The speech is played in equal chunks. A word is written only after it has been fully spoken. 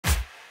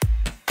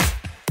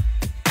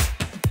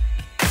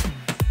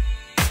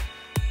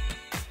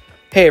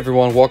Hey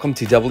everyone, welcome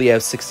to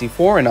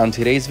WF64, and on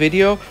today's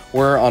video,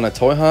 we're on a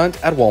toy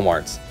hunt at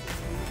Walmart.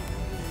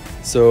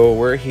 So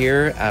we're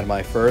here at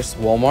my first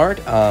Walmart.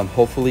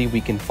 Hopefully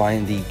we can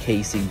find the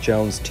Casey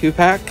Jones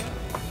 2-pack.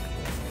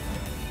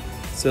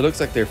 So it looks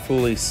like they're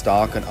fully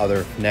stocked on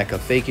other Neca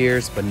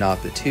figures, but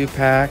not the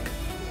 2-pack.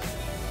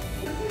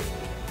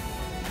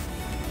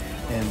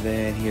 And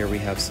then here we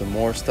have some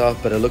more stuff,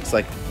 but it looks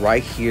like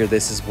right here,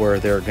 this is where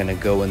they're gonna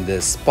go in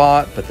this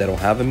spot, but they don't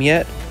have them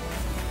yet.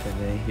 And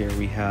then here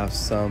we have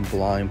some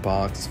blind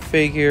box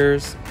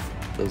figures.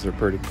 Those are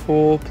pretty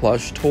cool.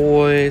 Plush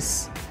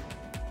toys.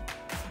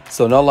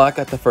 So no luck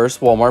at the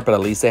first Walmart, but at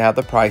least they have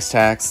the price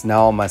tags.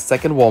 Now on my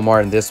second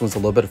Walmart, and this one's a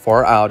little bit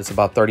far out. It's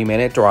about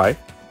 30-minute drive.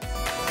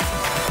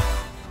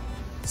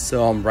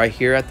 So I'm right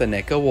here at the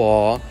Neca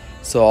wall.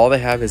 So all they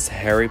have is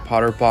Harry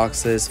Potter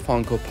boxes,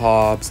 Funko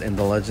Pops, and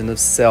The Legend of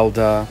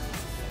Zelda.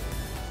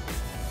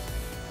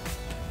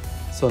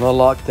 So no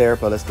luck there,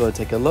 but let's go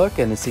take a look.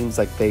 And it seems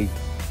like they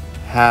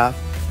have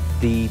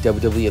the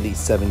WWE Elite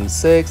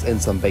 76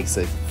 and some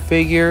basic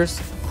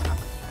figures.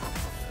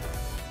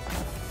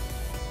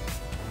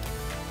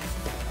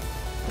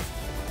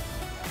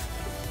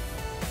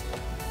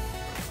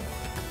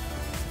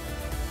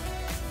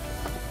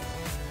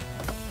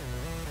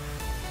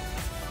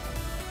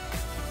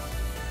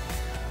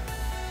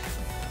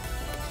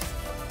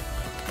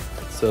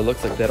 So it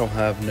looks like they don't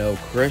have no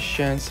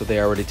Christian, so they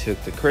already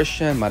took the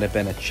Christian. Might have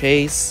been a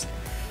chase.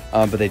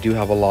 But they do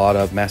have a lot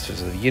of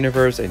Masters of the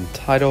Universe and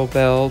title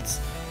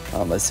belts.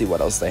 Let's see what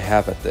else they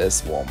have at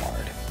this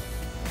Walmart.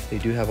 They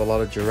do have a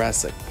lot of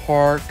Jurassic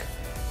Park.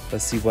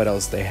 Let's see what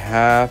else they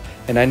have.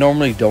 And I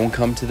normally don't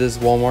come to this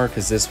Walmart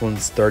because this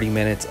one's 30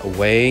 minutes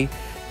away.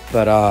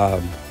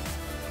 But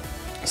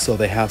so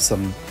they have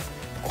some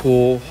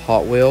cool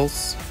Hot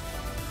Wheels.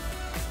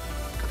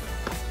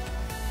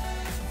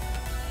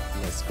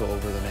 Let's go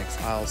over the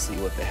next aisle, see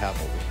what they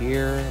have over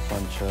here. A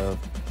bunch of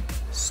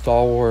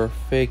Star Wars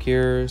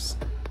figures,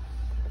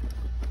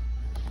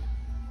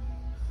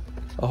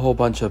 a whole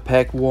bunch of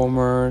peg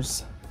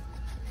warmers,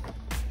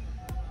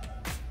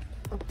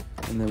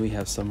 and then we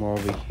have some more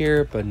over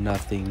here, but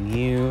nothing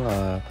new.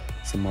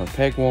 Some more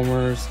peg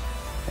warmers,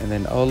 and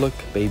then oh look,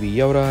 Baby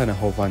Yoda, and a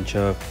whole bunch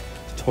of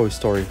Toy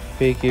Story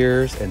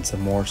figures, and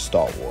some more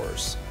Star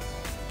Wars.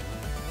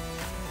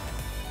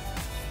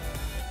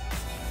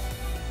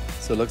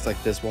 So it looks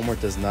like this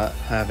Walmart does not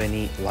have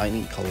any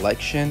Lightning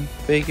Collection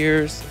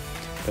figures.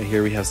 But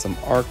here we have some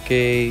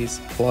arcades,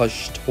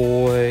 plush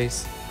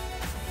toys.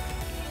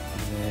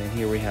 And then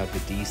here we have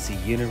the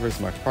DC Universe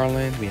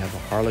McFarlane. We have a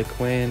Harley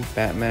Quinn,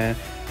 Batman,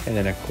 and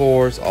then of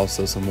course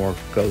also some more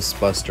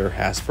Ghostbuster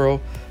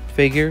Hasbro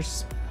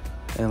figures.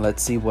 And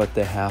let's see what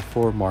they have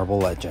for Marvel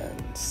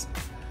Legends.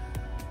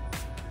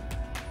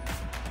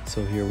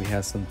 So here we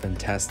have some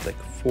Fantastic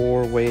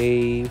Four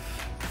wave,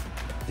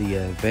 the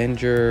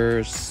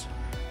Avengers.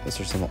 Those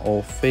are some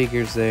old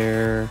figures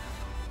there.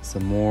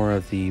 Some more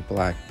of the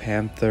Black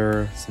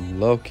Panther, some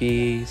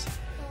Lokis,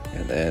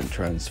 and then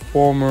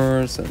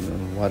Transformers, and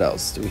then what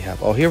else do we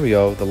have? Oh, here we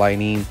go, the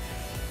Lightning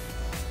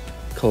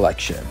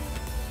Collection.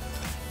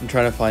 I'm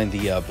trying to find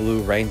the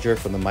Blue Ranger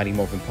from the Mighty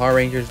Morphin Power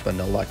Rangers, but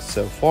no luck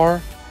so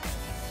far.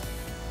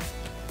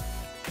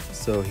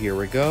 So here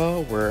we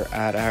go, we're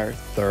at our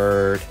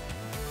third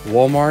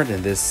Walmart,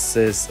 and this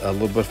is a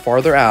little bit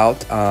farther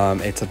out.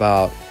 It's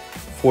about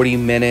 40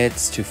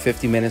 minutes to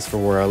 50 minutes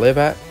from where I live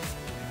at.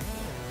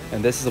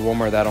 And this is a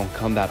Walmart that don't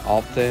come that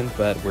often,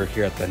 but we're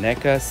here at the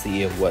Neca,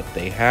 see what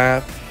they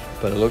have.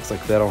 But it looks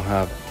like they don't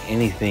have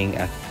anything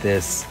at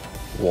this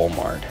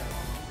Walmart.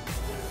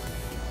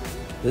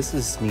 This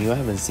is new. I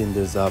haven't seen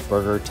this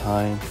Burger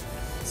Time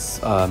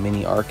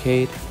mini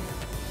arcade.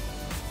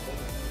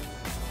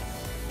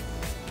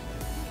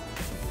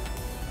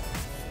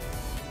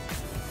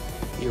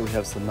 Here we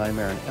have some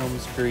Nightmare on Elm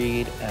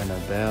Street,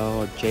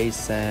 Annabelle,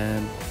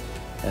 Jason,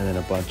 and then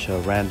a bunch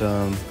of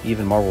random,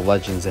 even Marvel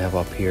Legends they have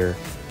up here.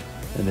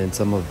 And then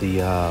some of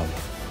the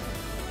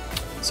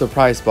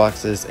surprise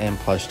boxes and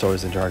plush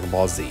toys in Dragon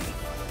Ball Z.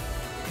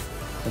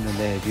 And then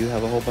they do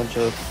have a whole bunch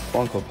of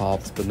Funko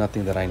Pops, but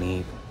nothing that I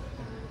need.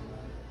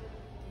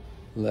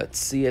 Let's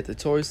see at the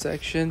toy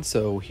section.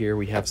 So here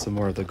we have some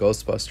more of the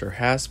Ghostbuster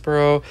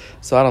Hasbro.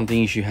 So I don't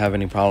think you should have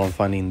any problem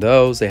finding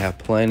those. They have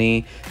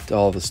plenty to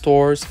all the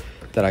stores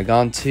that I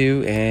gone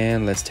to.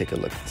 And let's take a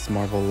look at this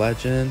Marvel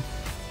Legend.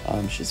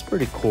 She's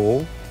pretty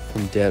cool,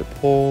 from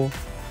Deadpool.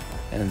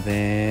 And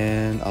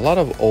then a lot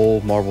of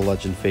old Marvel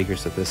Legend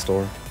figures at this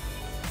store.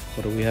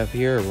 What do we have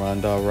here?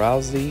 Ronda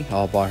Rousey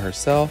all by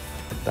herself.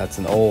 That's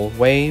an old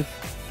wave.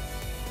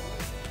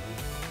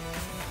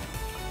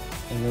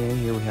 And then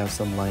here we have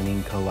some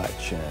Lightning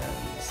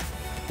Collections.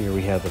 Here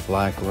we have the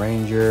Black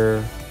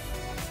Ranger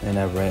and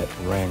a Red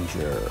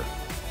Ranger.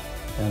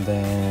 And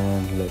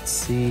then let's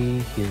see,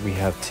 here we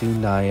have two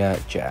Nia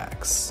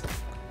Jax.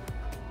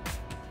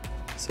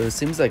 So it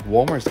seems like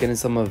Walmart's getting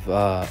some of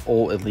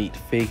old Elite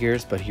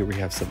figures, but here we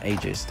have some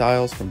AJ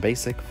Styles from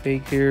Basic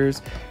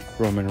Figures,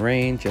 Roman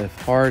Reigns, Jeff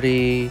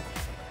Hardy,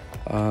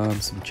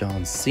 some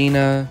John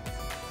Cena,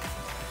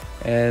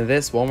 And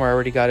this Walmart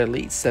already got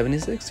Elite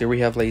 76. Here we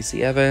have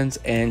Lacey Evans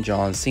and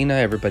John Cena.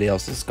 Everybody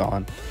else is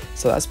gone.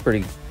 So that's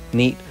pretty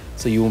neat.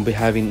 So you won't be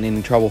having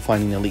any trouble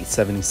finding Elite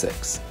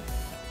 76.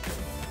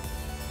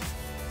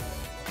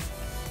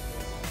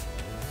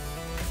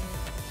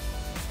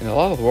 And a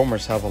lot of the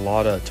Walmarts have a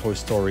lot of Toy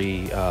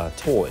Story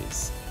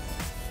toys.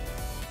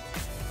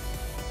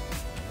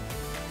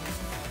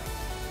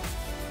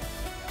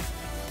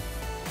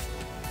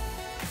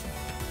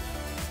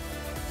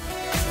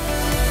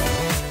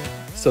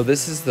 So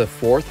this is the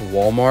fourth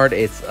Walmart.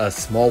 It's a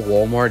small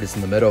Walmart. It's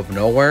in the middle of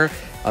nowhere.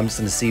 I'm just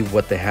gonna see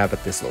what they have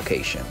at this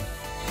location.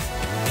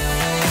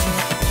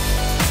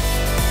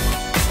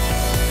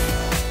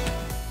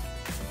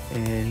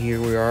 And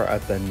here we are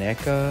at the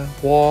Neca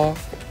wall.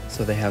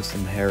 So they have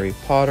some Harry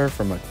Potter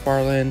from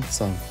McFarlane,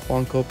 some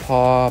Funko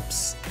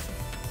Pops.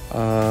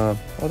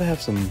 They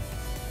have some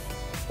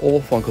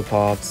old Funko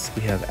Pops.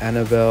 We have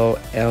Annabelle,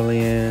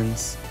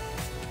 Aliens,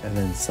 and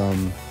then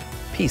some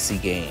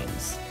PC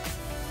games.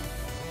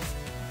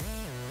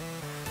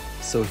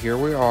 So here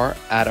we are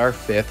at our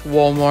fifth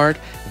Walmart.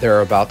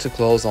 They're about to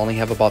close, only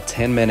have about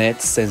 10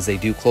 minutes since they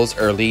do close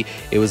early.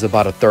 It was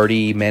about a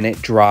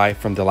 30-minute drive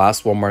from the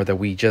last Walmart that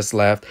we just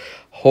left.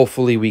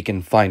 Hopefully we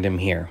can find them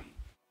here.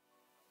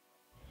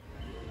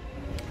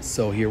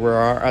 So here we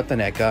are at the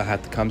Neca. I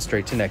had to come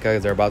straight to Neca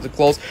because they're about to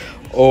close.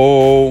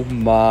 Oh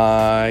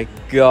my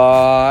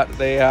God,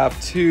 they have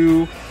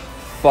two.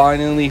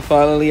 Finally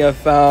I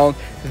found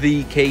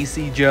the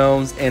Casey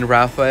Jones and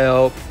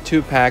Raphael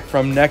 2-pack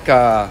from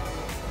Neca.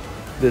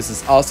 This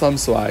is awesome.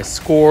 So I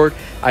scored.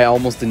 I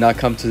almost did not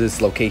come to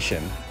this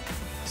location.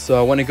 So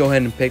I want to go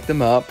ahead and pick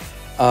them up.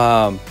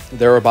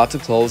 They're about to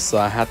close, so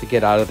I had to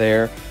get out of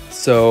there.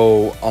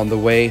 So on the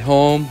way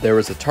home, there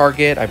was a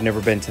Target. I've never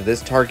been to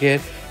this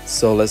Target.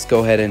 So let's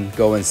go ahead and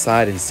go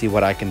inside and see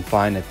what I can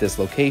find at this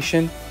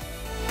location.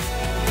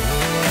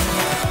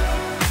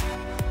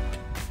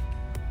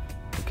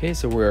 Okay,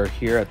 so we're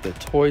here at the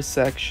toy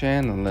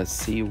section and let's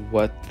see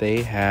what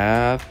they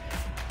have.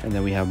 And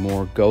then we have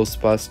more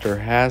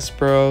Ghostbuster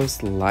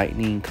Hasbro's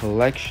Lightning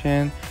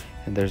Collection.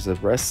 And there's a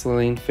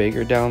wrestling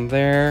figure down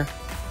there.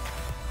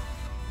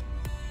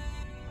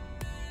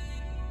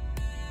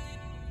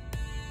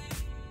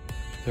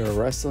 Their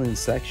wrestling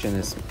section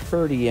is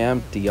pretty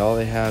empty. All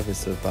they have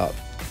is about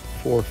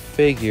 4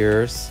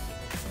 figures.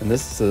 And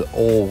this is an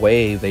old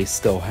wave they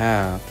still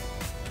have.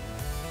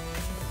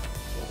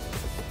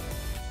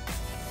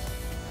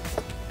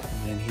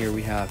 And here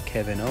we have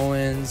Kevin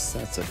Owens.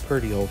 That's a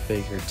pretty old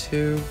figure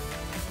too.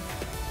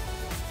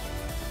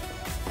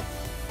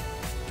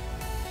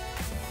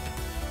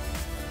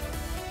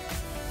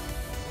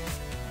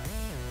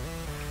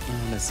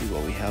 Let's see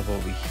what we have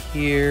over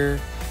here.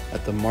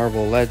 At the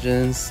Marvel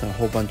Legends, a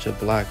whole bunch of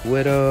Black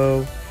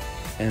Widow,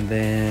 and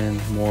then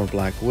more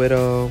Black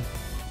Widow,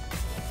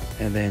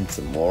 and then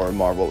some more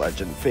Marvel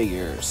Legend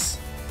figures.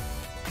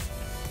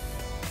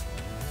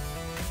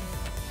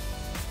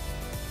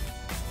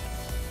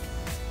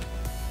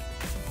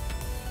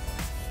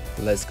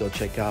 Let's go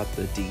check out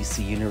the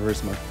DC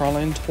Universe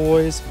McFarlane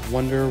toys.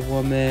 Wonder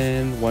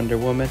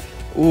Woman.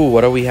 Ooh,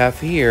 what do we have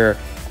here?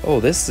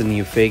 Oh, this is a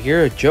new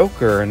figure, a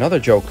Joker, another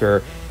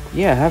Joker.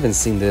 Yeah, I haven't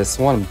seen this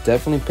one. I'm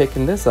definitely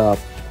picking this up.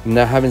 I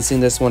haven't seen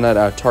this one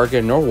at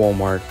Target nor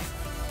Walmart.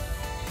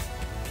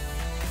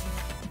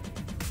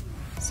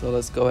 So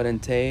let's go ahead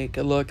and take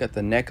a look at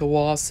the Neca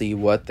wall, see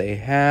what they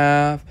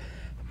have.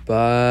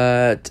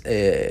 But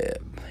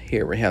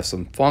here we have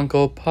some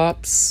Funko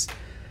Pops.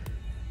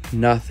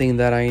 Nothing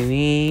that I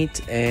need.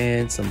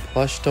 And some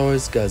plush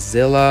toys,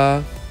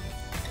 Godzilla.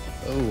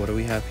 Oh, what do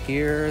we have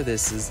here?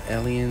 This is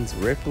Aliens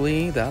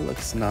Ripley. That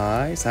looks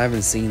nice. I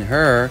haven't seen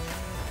her.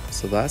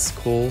 So that's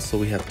cool. So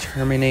we have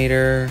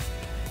Terminator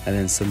and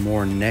then some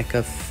more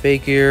Neca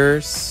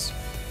figures.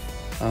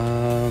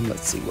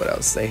 Let's see what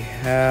else they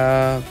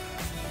have.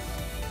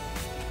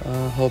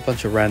 A whole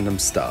bunch of random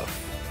stuff.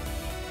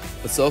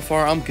 But so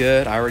far I'm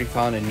good. I already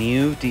found a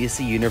new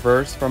DC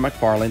Universe from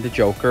McFarlane, the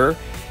Joker.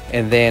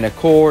 And then of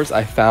course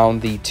I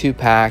found the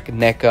 2-pack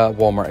Neca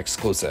Walmart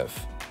exclusive.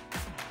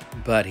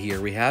 But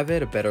here we have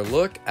it, a better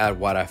look at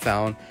what I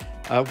found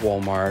at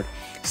Walmart.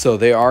 So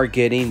they are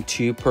getting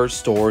 2 per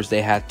stores.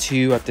 They had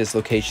 2 at this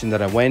location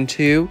that I went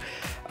to.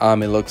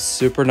 It looks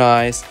super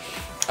nice.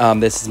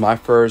 This is my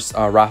first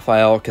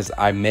Raphael because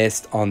I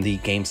missed on the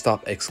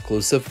GameStop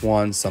exclusive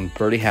one. So I'm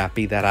pretty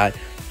happy that I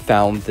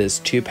found this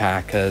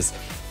 2-pack because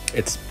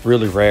it's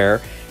really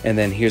rare. And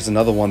then here's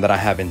another one that I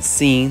haven't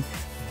seen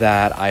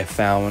that I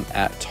found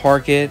at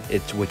Target,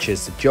 which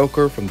is the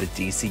Joker from the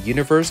DC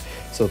Universe.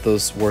 So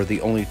those were the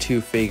only 2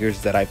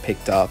 figures that I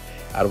picked up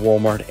at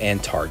Walmart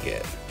and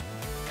Target.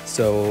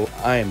 So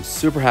I am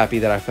super happy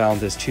that I found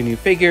this 2 new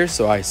figures.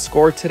 So I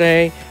scored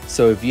today.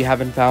 So if you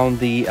haven't found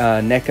the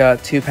Neca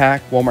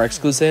 2-pack Walmart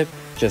exclusive,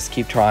 just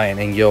keep trying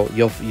and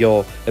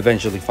you'll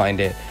eventually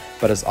find it.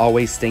 But as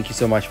always, thank you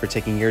so much for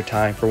taking your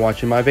time for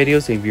watching my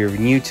videos. If you're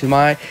new to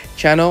my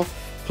channel,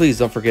 please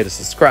don't forget to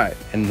subscribe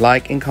and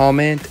like and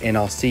comment, and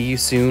I'll see you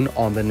soon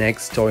on the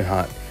next toy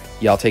hunt.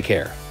 Y'all take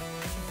care.